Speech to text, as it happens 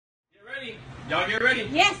Y'all get ready?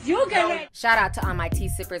 Yes, you get ready. Shout out to all my tea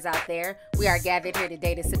sippers out there. We are gathered here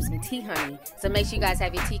today to sip some tea, honey. So make sure you guys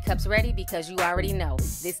have your teacups ready because you already know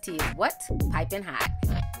this tea is what? Piping hot.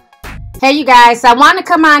 Hey, you guys. So I want to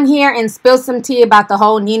come on here and spill some tea about the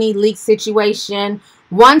whole Nene leak situation.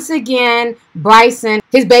 Once again, Brice,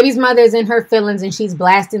 his baby's mother is in her feelings and she's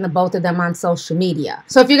blasting the both of them on social media.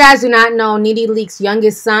 So if you guys do not know, Nene Leakes'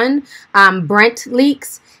 youngest son, Brent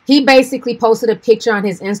Leakes, he basically posted a picture on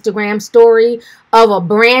his Instagram story of a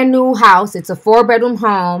brand new house. It's a 4-bedroom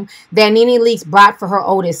home that Nene Leakes bought for her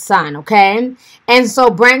oldest son, okay? And so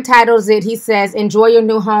Brent titles it, he says, "Enjoy your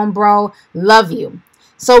new home, bro. Love you."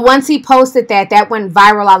 So once he posted that, that went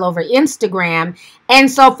viral all over Instagram. And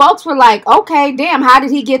so folks were like, okay, damn, how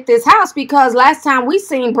did he get this house? Because last time we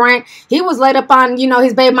seen Brent, he was laid up on, you know,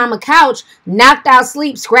 his baby mama couch, knocked out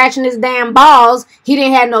sleep, scratching his damn balls. He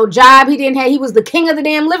didn't have no job. He was the king of the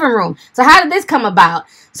damn living room. So how did this come about?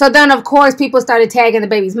 So then, of course, people started tagging the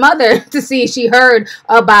baby's mother to see if she heard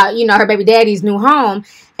about, you know, her baby daddy's new home.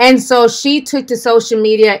 And so she took to social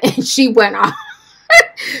media and she went off.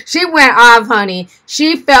 She went off, honey.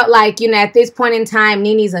 She felt like, you know, at this point in time,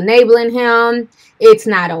 Nene's enabling him. It's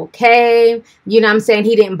not okay. You know what I'm saying?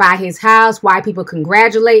 He didn't buy his house. Why people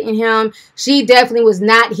congratulating him? She definitely was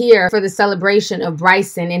not here for the celebration of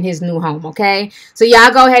Brice in his new home, okay? So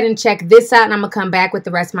y'all go ahead and check this out, and I'm going to come back with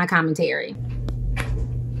the rest of my commentary.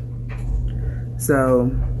 So,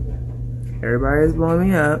 everybody is blowing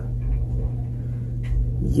me up.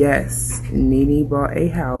 Yes, Nene bought a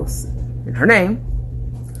house in her name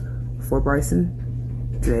for Bryson.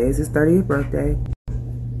 Today is his 30th birthday.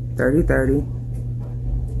 30-30.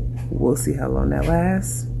 We'll see how long that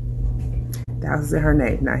lasts. The house is in her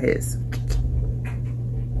name, not his.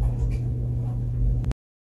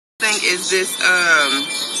 Thing is this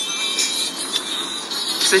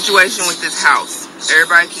situation with this house.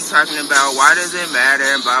 Everybody keeps talking about why does it matter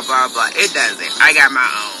and blah blah blah. It doesn't. I got my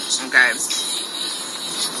own. Okay.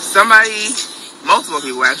 Somebody, multiple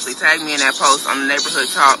people actually, tagged me in that post on the neighborhood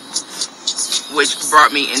talk, which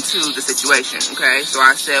brought me into the situation, okay? So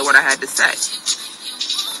I said what I had to say.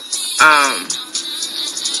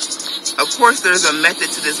 Of course, there's a method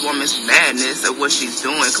to this woman's madness of what she's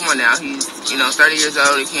doing. Come on now, he's, you know, 30 years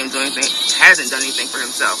old, he can't do anything, hasn't done anything for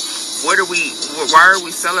himself. Why are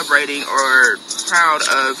we celebrating or proud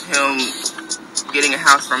of him getting a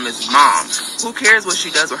house from his mom? Who cares what she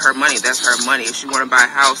does with her money? That's her money. If she want to buy a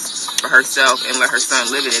house for herself and let her son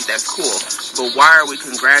live in it, that's cool. But why are we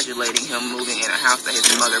congratulating him moving in a house that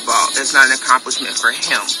his mother bought? It's not an accomplishment for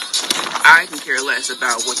him. I can care less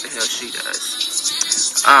about what the hell she does.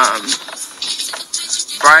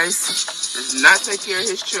 Brice does not take care of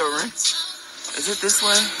his children. Is it this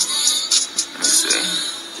way? Let me see.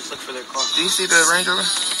 Just look for their car. Do you see the Range Rover?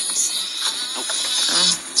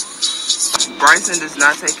 Bryson does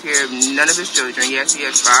not take care of none of his children. Yes, he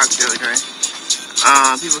has 5 children.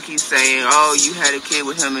 People keep saying, oh, you had a kid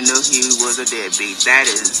with him and knew he was a deadbeat. That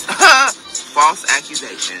is false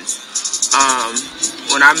accusations.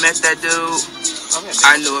 When I met that dude,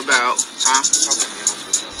 I knew about,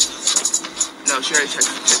 No, she already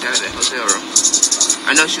checked out of that hotel room.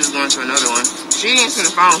 I know she was going to another one. She ain't seen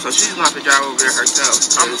the phone, so she's going to have to drive over there herself.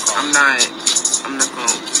 I'm not going to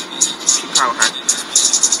keep calling her.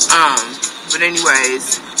 But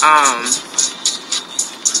anyways,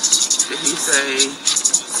 did he say,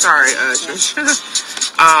 sorry, Trish.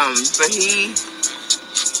 But he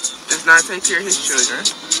does not take care of his children.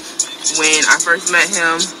 When I first met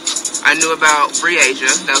him, I knew about Brice.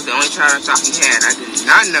 That was the only child I thought he had. I did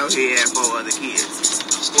not know he had 4 other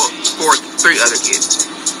kids. Well, 3 other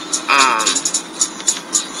kids.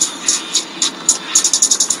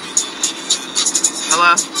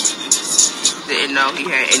 Hello? Didn't know he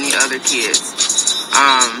had any other kids.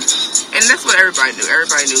 And that's what everybody knew.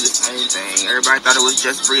 Everybody knew the same thing. Everybody thought it was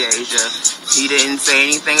just Brice. He didn't say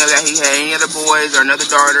anything of that he had any other boys or another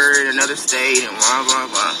daughter in another state and blah,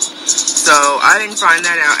 blah, blah. So I didn't find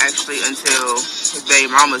that out actually until his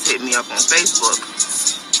baby mamas hit me up on Facebook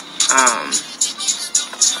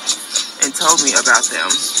and told me about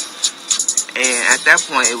them. And at that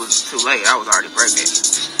point, it was too late. I was already pregnant.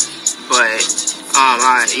 But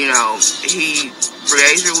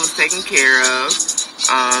Brice was taken care of.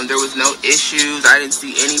 There was no issues. I didn't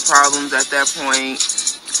see any problems at that point.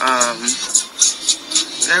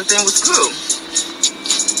 And everything was cool.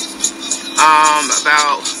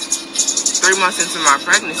 About 3 months into my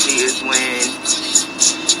pregnancy is when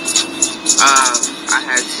I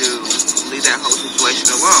had to leave that whole situation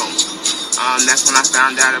alone. That's when I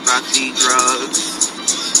found out about the drugs.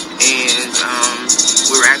 And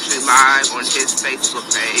we were actually live on his Facebook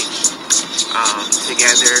page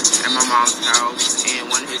together, and my mom's house,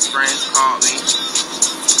 and one of his friends called me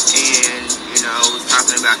and, you know, was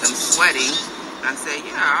talking about him sweating. I said,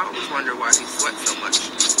 yeah, I always wonder why he sweats so much.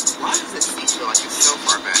 Why does his feet feel like it's so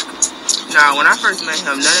far back? No, when I first met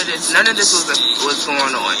him, none of this was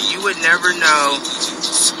going on. You would never know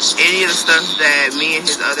any of the stuff that me and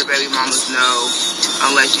his other baby mamas know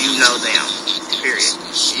unless you know them. Period.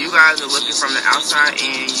 You guys are looking from the outside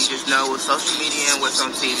and you just know what's social media and what's on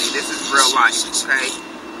TV. This is real life, okay?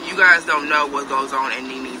 You guys don't know what goes on in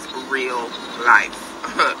Nene's real life.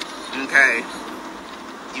 Okay?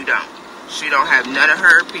 You don't. She don't have none of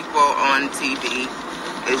her people on TV.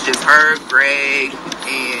 It's just her, Greg,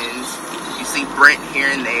 and you see Brent here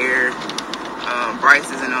and there. Brice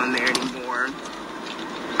isn't on there anymore.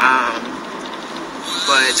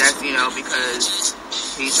 But that's, you know, because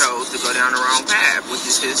he chose to go down the wrong path, which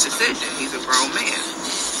is his decision. He's a grown man.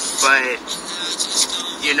 But,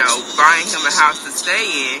 you know, buying him a house to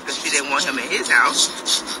stay in because she didn't want him in his house,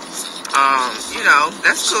 you know,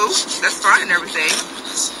 that's cool. That's fine and everything.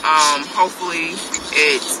 Hopefully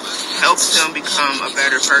it helps him become a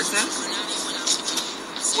better person.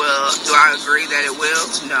 Well, do I agree that it will?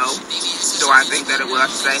 No. Do I think that it will? I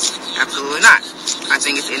should say, absolutely not. I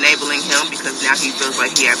think it's enabling him because now he feels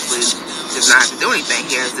like he absolutely does not have to do anything.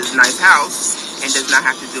 He has this nice house and does not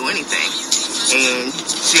have to do anything. And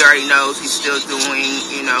she already knows he's still doing,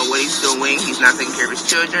 you know, what he's doing. He's not taking care of his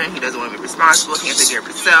children. He doesn't want to be responsible. He can't take care of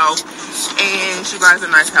himself. And she buys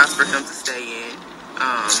a nice house for him to stay in.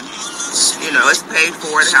 You know, it's paid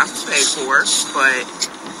for. The house is paid for. But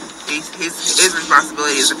his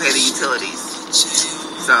responsibility is to pay the utilities.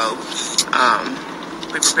 So,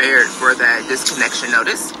 be prepared for that disconnection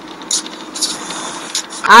notice.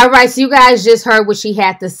 All right, so you guys just heard what she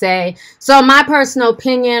had to say. So my personal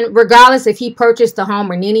opinion, regardless if he purchased the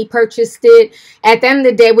home or Nene purchased it, at the end of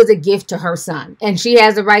the day, it was a gift to her son. And she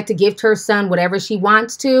has the right to gift her son whatever she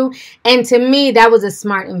wants to. And to me, that was a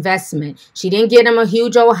smart investment. She didn't get him a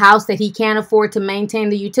huge old house that he can't afford to maintain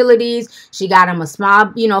the utilities. She got him a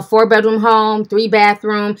small, you know, 4-bedroom home,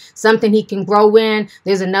 3-bathroom, something he can grow in.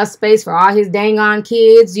 There's enough space for all his dang on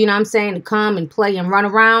kids, you know what I'm saying, to come and play and run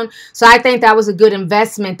around. So I think that was a good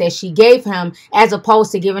investment that she gave him, as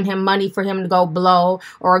opposed to giving him money for him to go blow,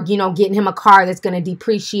 or, you know, getting him a car that's going to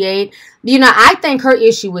depreciate. You know, I think her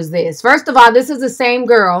issue was this. First of all, this is the same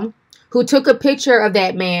girl who took a picture of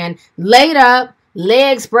that man laid up,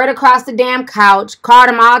 legs spread across the damn couch, called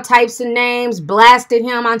him all types of names, blasted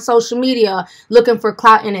him on social media looking for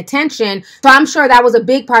clout and attention. So I'm sure that was a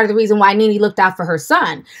big part of the reason why Nene looked out for her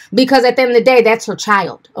son, because at the end of the day, that's her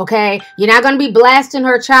child, okay? You're not going to be blasting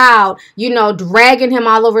her child, you know, dragging him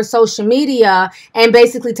all over social media and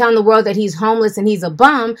basically telling the world that he's homeless and he's a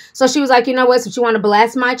bum. So she was like, you know what, since you want to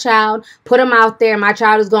blast my child, put him out there, my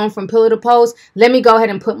child is going from pillar to post, let me go ahead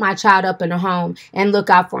and put my child up in a home and look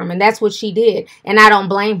out for him. And that's what she did. And I don't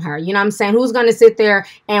blame her. You know what I'm saying? Who's going to sit there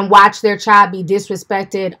and watch their child be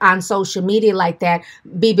disrespected on social media like that,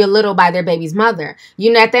 be belittled by their baby's mother?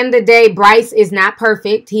 You know, at the end of the day, Brice is not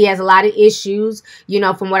perfect. He has a lot of issues, you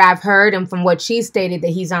know, from what I've heard and from what she stated, that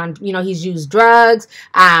he's on, you know, he's used drugs.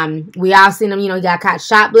 We all seen him, you know, he got caught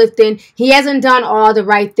shoplifting. He hasn't done all the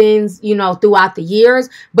right things, you know, throughout the years,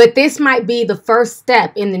 but this might be the first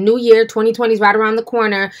step in the new year. 2020 is right around the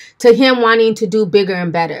corner, to him wanting to do bigger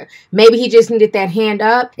and better. Maybe he just needed that hand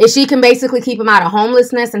up. If she can basically keep him out of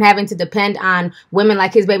homelessness and having to depend on women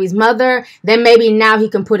like his baby's mother, then maybe now he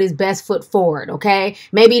can put his best foot forward, okay?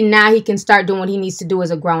 Maybe now he can start doing what he needs to do as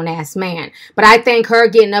a grown-ass man. But I think her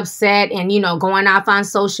getting upset and, you know, going off on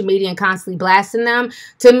social media and constantly blasting them,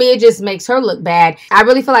 to me, it just makes her look bad. I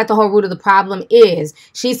really feel like the whole root of the problem is,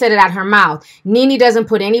 she said it out her mouth, Nene doesn't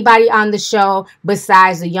put anybody on the show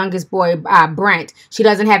besides the youngest boy, Brent. She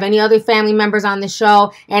doesn't have any other family members on the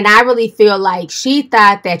show, and I really feel like she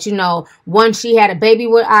thought that, you know, once she had a baby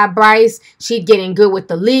with Brice, she'd get in good with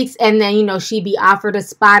the leaks, and then, you know, she'd be offered a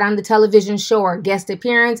spot on the television show or guest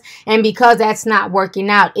appearance, and because that's not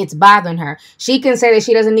working out, it's bothering her. She can say that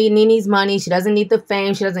she doesn't need Nene's money, she doesn't need the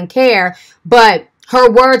fame, she doesn't care, but her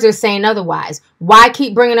words are saying otherwise. Why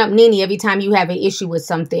keep bringing up Nene every time you have an issue with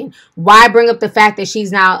something? Why bring up the fact that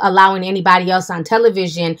she's now allowing anybody else on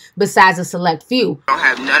television besides a select few? I don't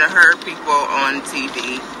have none of her people on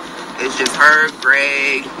TV. It's just her,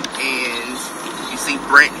 Greg, and you see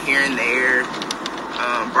Brent here and there.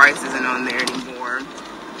 Brice isn't on there anymore.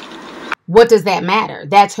 What does that matter?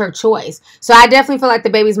 That's her choice. So I definitely feel like the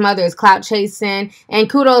baby's mother is clout chasing. And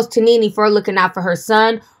kudos to Nene for looking out for her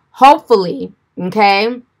son. Hopefully,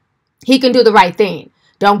 okay, he can do the right thing.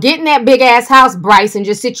 Don't get in that big ass house, Brice, and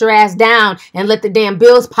just sit your ass down and let the damn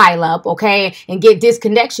bills pile up, okay? And get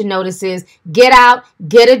disconnection notices. Get out,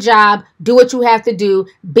 get a job, do what you have to do,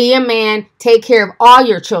 be a man, take care of all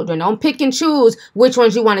your children. Don't pick and choose which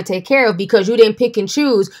ones you want to take care of because you didn't pick and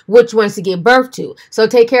choose which ones to give birth to. So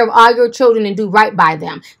take care of all your children and do right by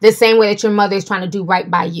them. The same way that your mother is trying to do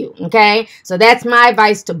right by you, okay? So that's my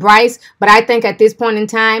advice to Brice. But I think at this point in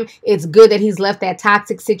time, it's good that he's left that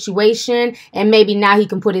toxic situation and maybe now he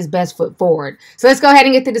can put his best foot forward. So let's go ahead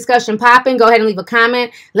and get the discussion popping. Go ahead and leave a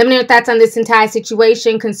comment. Let me know your thoughts on this entire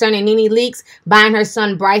situation concerning Nene Leakes buying her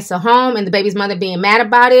son Brice a home and the baby's mother being mad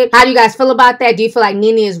about it. How do you guys feel about that? Do you feel like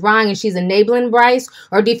Nene is wrong and she's enabling Brice?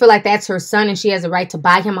 Or do you feel like that's her son and she has a right to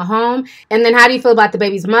buy him a home? And then how do you feel about the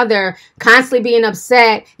baby's mother constantly being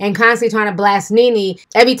upset and constantly trying to blast Nene?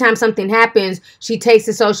 Every time something happens, she takes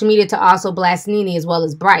to social media to also blast Nene as well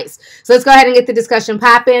as Brice. So let's go ahead and get the discussion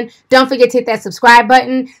popping. Don't forget to hit that subscribe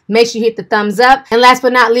button. Make sure you hit the thumbs up. And last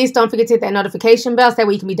but not least, don't forget to hit that notification bell so that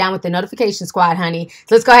way you can be down with the notification squad, honey.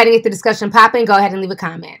 So let's go ahead and get the discussion popping. Go ahead and leave a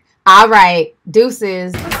comment. All right.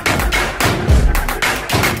 Deuces.